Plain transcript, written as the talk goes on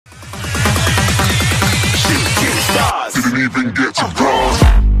didn't even get to bronze.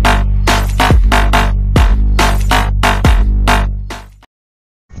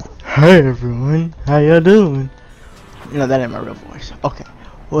 Hey everyone, how y'all doing? No, that ain't my real voice. Okay.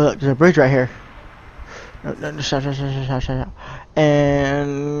 Well, look, there's a bridge right here. No, stop. And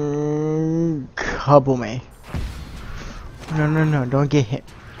Kaboom. No, don't get hit.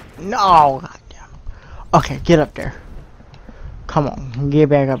 No, goddamn. Okay, get up there. Come on, get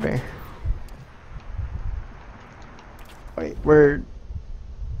back up there. Wait, that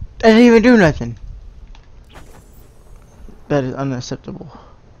didn't even do nothing. That is unacceptable.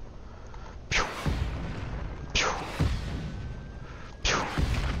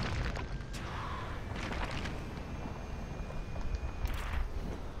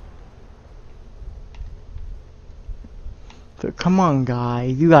 So come on,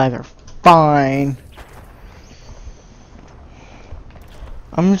 guys. You guys are fine.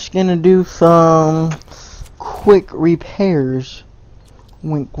 I'm just gonna do some quick repairs.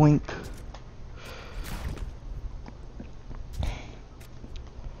 Wink, wink.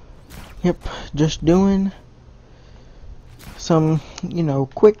 Yep, just doing some,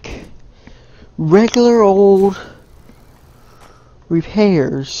 quick, regular old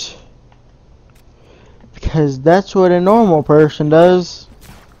repairs. Because that's what a normal person does.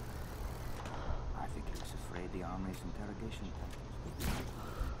 I think he was afraid the army's interrogation tank.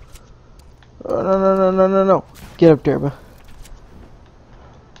 Oh, no. Get up there, bro.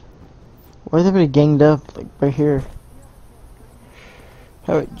 Why is everybody ganged up, like, right here?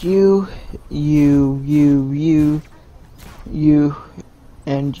 How about you,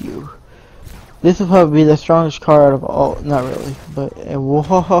 and you. This will probably be the strongest car out of all. Not really, but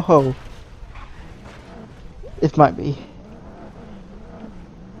whoa. It might be.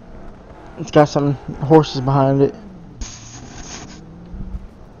 It's got some horses behind it.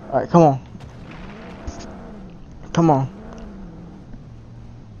 Alright, come on. Come on.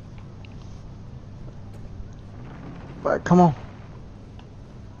 Alright, come on.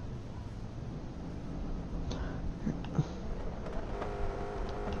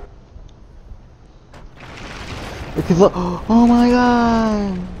 Because look, oh my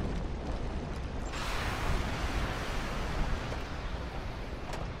god!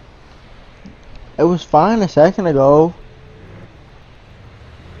 It was fine a second ago.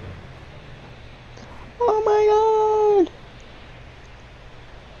 Oh my god!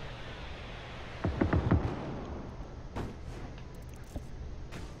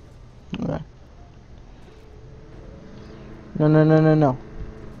 Okay. No.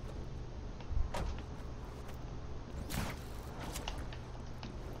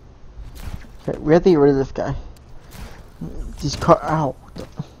 Okay, we have to get rid of this guy. These ow.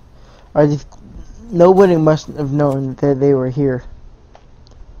 Are these? Nobody must have known that they were here.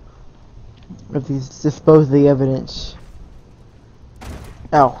 If these dispose of the evidence.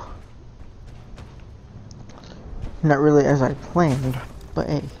 Ow. Not really as I planned, but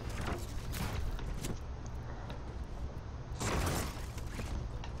hey.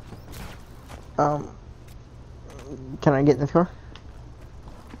 Can I get in this car?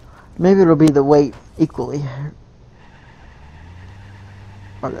 Maybe it'll be the weight equally.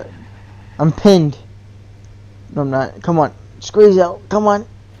 Okay. I'm pinned. No, I'm not. Come on. Squeeze out. Come on.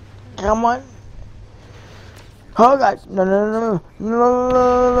 Oh god. No.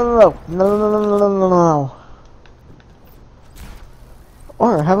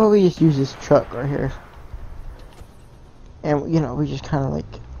 Or how about we just use this truck right here? And we just kind of like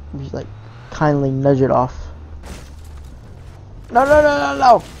kindly nudge it off.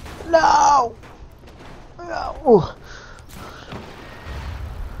 No.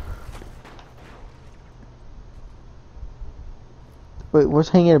 Wait, what's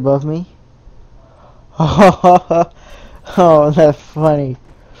hanging above me? Oh, that's funny.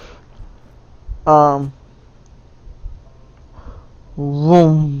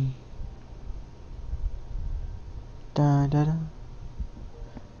 Boom. Da.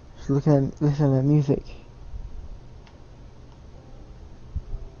 Just listen to the music.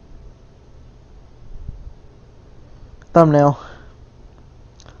 Thumbnail.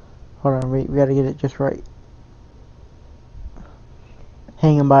 Hold on, we gotta get it just right.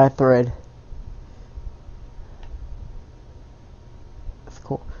 Hanging by a thread. That's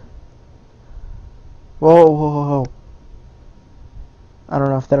cool. Whoa. I don't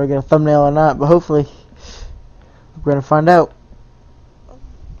know if that'll get a thumbnail or not, but hopefully we're gonna find out.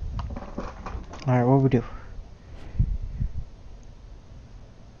 Alright, what do we do?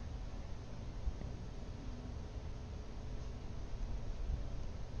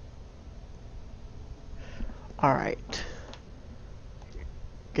 Alright.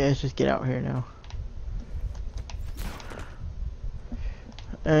 Okay, let's just get out here now.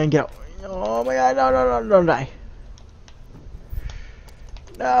 And get out. Oh my god, no, no, no, don't die.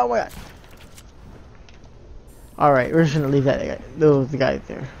 No, my god. Alright, we're just gonna leave that guy, those guys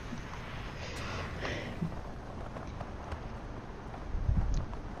there.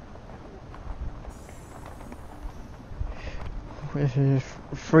 This is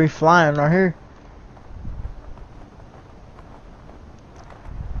free flying right here.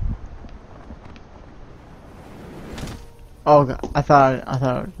 Oh god, I thought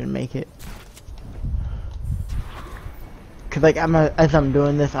I didn't make it. Cause like as I'm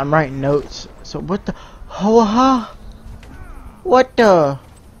doing this, I'm writing notes. So what the? Oh, huh? What the?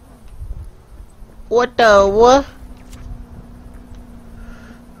 What the? What?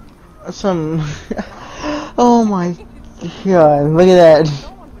 Some. Oh my god! Look at that.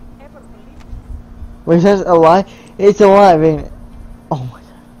 Wait, it says alive? It's alive, ain't it? Oh my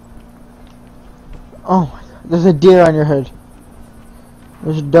god. Oh my god. There's a deer on your hood.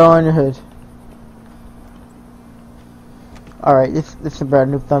 There's a doe on your hood. Alright, this is a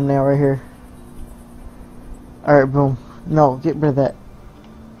brand new thumbnail right here. Alright, boom. No, get rid of that.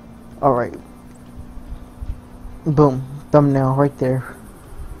 Alright. Boom. Thumbnail right there.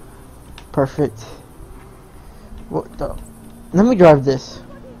 Perfect. What the? Let me drive this.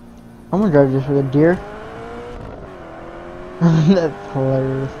 I'm gonna drive this with a deer. That's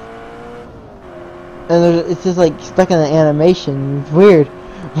hilarious. And it's just like stuck in the animation. It's weird.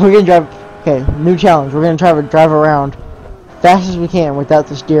 We're gonna drive. Okay, new challenge. We're gonna try to drive around fast as we can without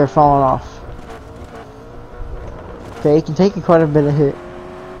this deer falling off. Okay, it can take quite a bit of hit.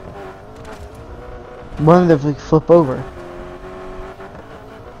 One of them flip over.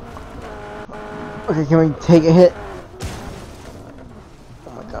 Okay, can we take a hit?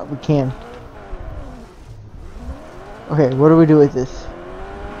 Oh my god, we can. Okay, what do we do with this?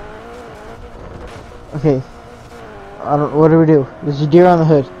 Okay. What do we do? There's a deer on the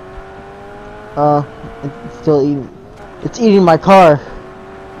hood. It's still eating. It's eating my car.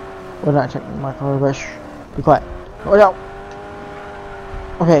 Well, not checking my car, but shh. Be quiet. Oh no.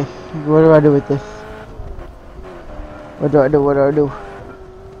 Okay, what do I do with this? What do I do? What do I do?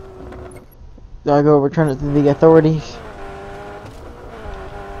 Do I go return it to the authorities?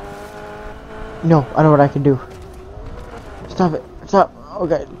 No, I know what I can do. Stop it. Stop.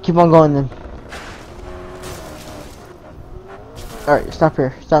 Okay, keep on going then. Alright, stop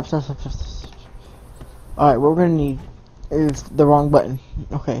here. Stop. Alright, what we're gonna need is the wrong button.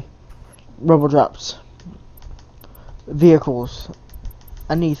 Okay. Rebel drops. Vehicles.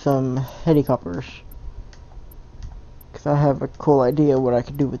 I need some helicopters. Because I have a cool idea what I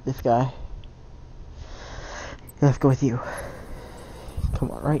could do with this guy. Let's go with you.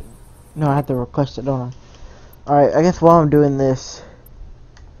 Come on, right? No, I have to request it, don't I? Alright, I guess while I'm doing this,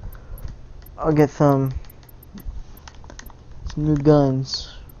 I'll get some new guns.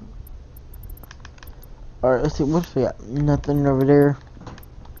 Alright, let's see, what's we got? Nothing over there.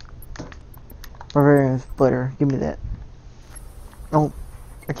 Barbarian splitter, give me that. Oh,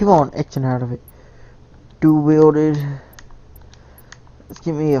 I keep on Xing out of it. Dual wielded. Let's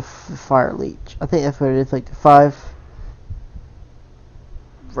give me a fire leech. I think that's what it is, like the 5.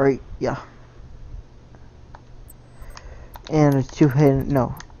 Right, yeah. And a 2-hit,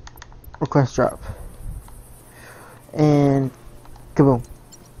 no. Request drop. And kaboom.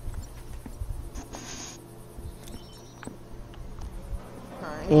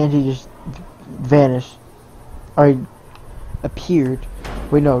 And he just vanished. Or appeared.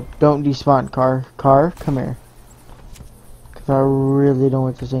 Wait, no, don't despawn, car. Car, come here. Because I really don't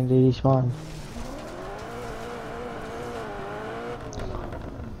want this thing to despawn.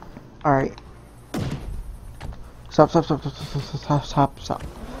 Alright. Stop. So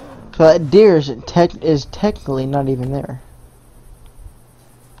that deer is technically not even there.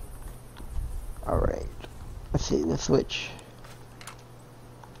 Alright. Let's see, let's switch.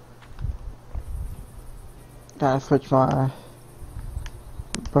 Gotta switch my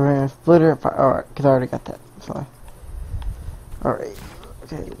Barbarian splitter. Alright, because I already got that. So. Alright.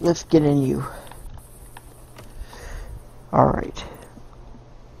 Okay, let's get in you. Alright.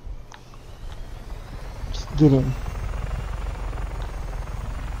 Just get in.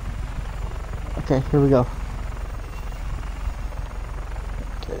 Okay, here we go.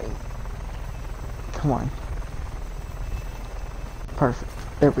 Okay. Come on. Perfect.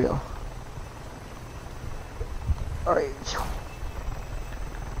 There we go. Alright.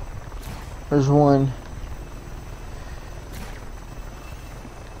 There's one.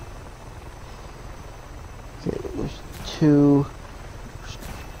 Okay, there's 2,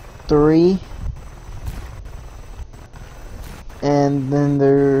 3. And then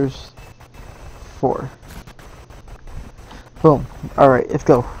there's 4. Boom. Alright, let's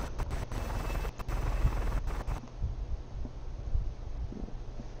go.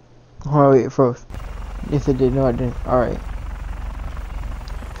 Oh wait, it froze. Yes it did, no it didn't. Alright.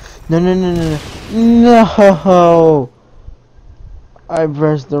 No, no, no, no, no. No! I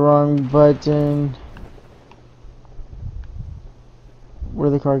pressed the wrong button.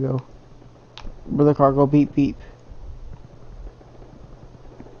 Where'd the car go? Where'd the car go? Beep, beep.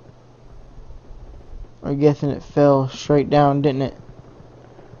 I'm guessing it fell straight down, didn't it?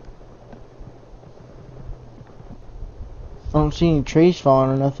 I don't see any trees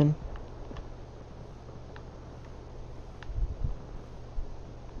falling or nothing.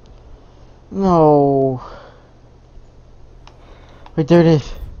 No. Wait, there it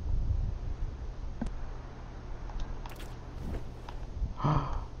is.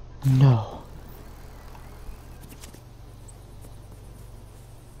 No.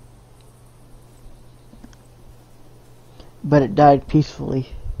 But it died peacefully.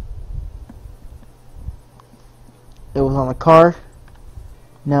 It was on the car.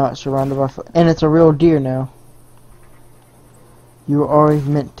 Now it's surrounded by... And it's a real deer now. You were always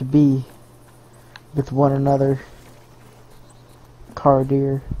meant to be with one another. Car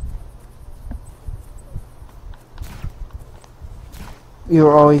deer. You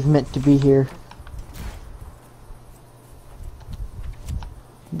were always meant to be here.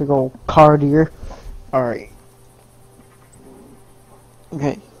 Big old car deer. Alright.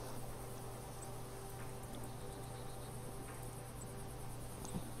 Okay.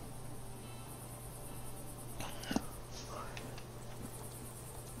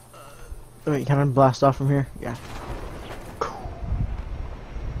 Wait, can I blast off from here? Yeah.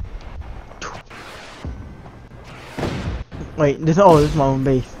 Wait, this is my own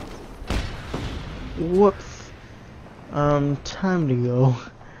base. Whoops. Time to go.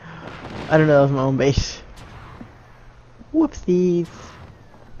 I don't know, that was my own base. Whoopsies.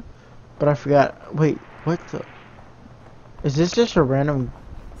 But I forgot. Wait, what the? Is this just a random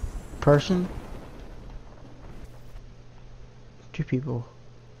person? Two people.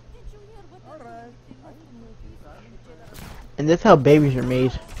 And that's how babies are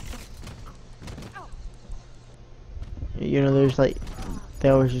made. You know, there's like, they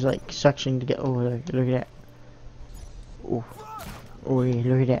always just like suction to get. Oh, look at that. Oh, oh yeah,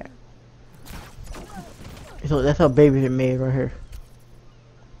 look at that. So that's how babies are made right here.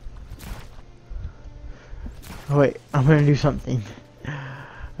 Oh, wait, I'm gonna do something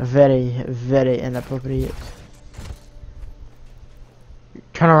very, very inappropriate.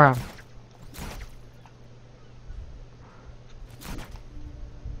 Turn around.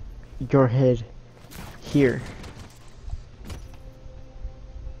 Your head here.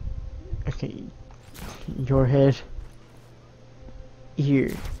 Okay, your head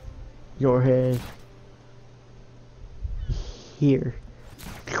here. Your head here.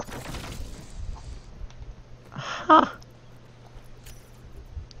 Ha!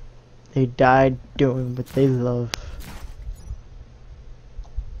 They died doing what they love.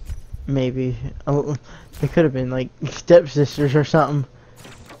 Maybe. Oh, they could have been like stepsisters or something.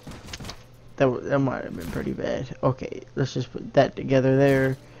 That might have been pretty bad. Okay, let's just put that together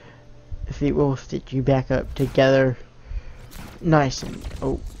there. See, we'll stitch you back up together. Nice and...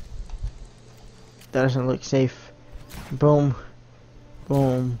 Oh. That doesn't look safe. Boom.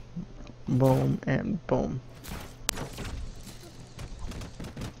 Boom. Boom. And boom.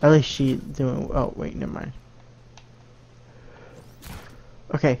 At least she's doing... Oh, wait, never mind.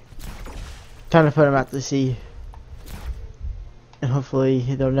 Okay. Time to put them out to sea. And hopefully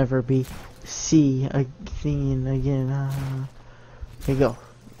they'll never be seen again. Here you go.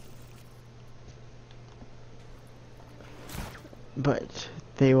 But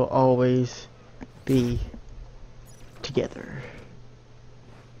they will always be together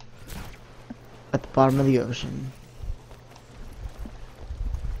at the bottom of the ocean.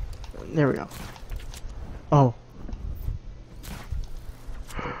 There we go. Oh.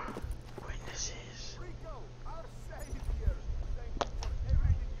 Witnesses.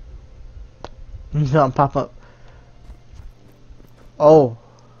 Don't pop up. Oh.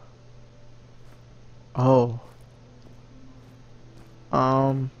 Oh.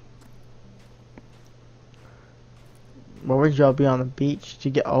 Where would y'all be on the beach to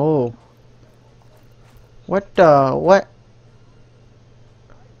get? Oh. What the? What?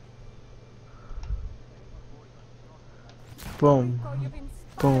 Boom.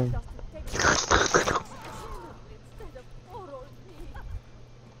 Boom.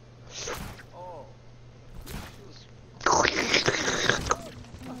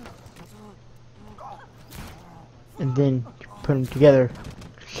 And then put them together.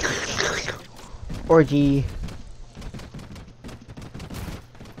 Orgy.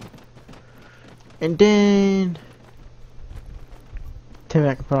 And then tell me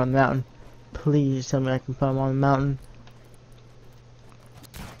I can put on the mountain. Please tell me I can put them on the mountain.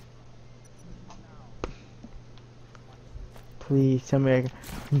 Please tell me I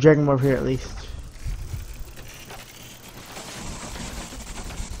can drag them over here at least.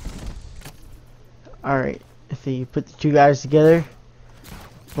 Alright, so you put the two guys together.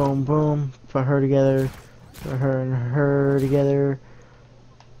 Boom, boom. Put her together. Put her and her together.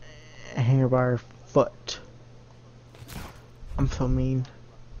 And hang her by her foot. I'm so mean.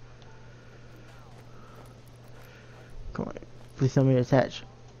 Come on. Please tell me to attach.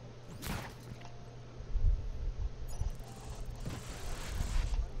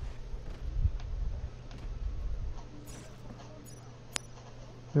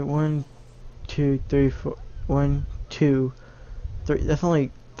 Wait, 1, 2, 3, 4. 1, 2, 3. That's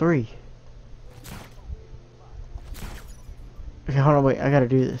only 3. Okay, hold on, wait. I gotta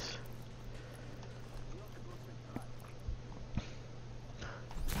do this.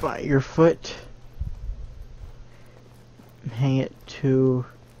 By your foot. Hang it to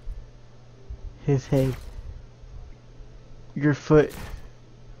his head. Your foot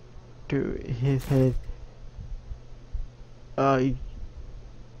to his head.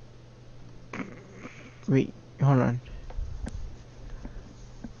 Wait, hold on.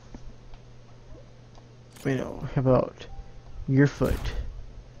 Wait, no, how about your foot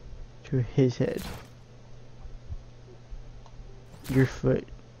to his head? Your foot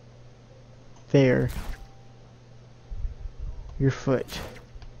there. Your foot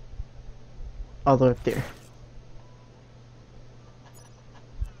all the way up there.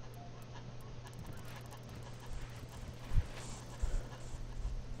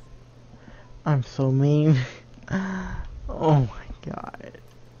 I'm so mean. Oh my god.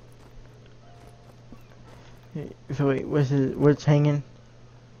 So wait, what's hanging?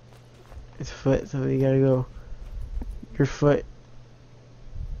 His foot, so you gotta go your foot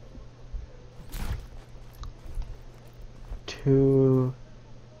to,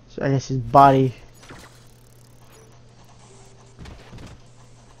 so I guess his body.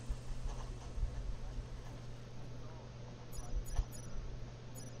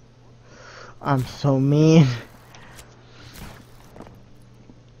 I'm so mean.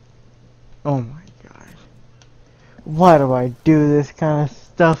 Oh my god. Why do I do this kind of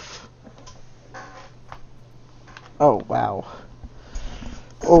stuff? Oh wow.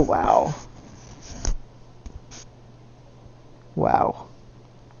 Oh wow. Wow.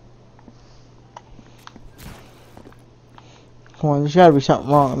 Come on, there's gotta be something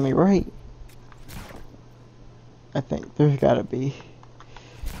wrong with me, right? I think there's gotta be.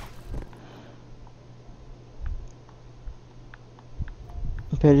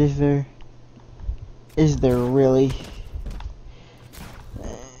 But is there really?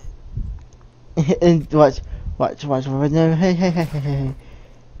 And watch. No, hey.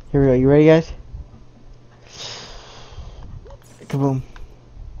 Here we go. You ready, guys? Kaboom.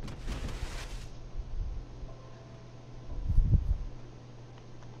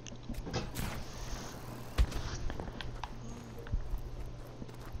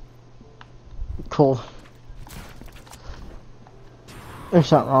 Cool. There's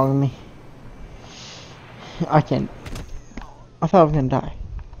something wrong with me. I thought I was gonna die.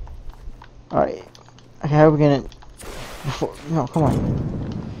 Alright. Okay, how are we gonna... No, come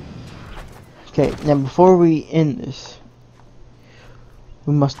on. Okay, now before we end this,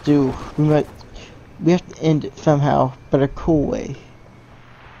 we have to end it somehow, but a cool way.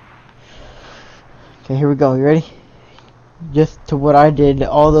 Okay, here we go. You ready? Just to what I did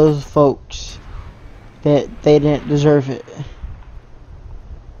to all those folks that they didn't deserve it.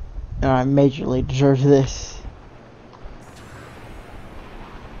 And I majorly deserve this.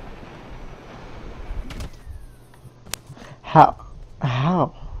 How?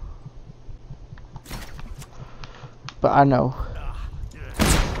 But I know.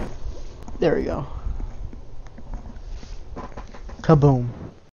 There we go. Kaboom.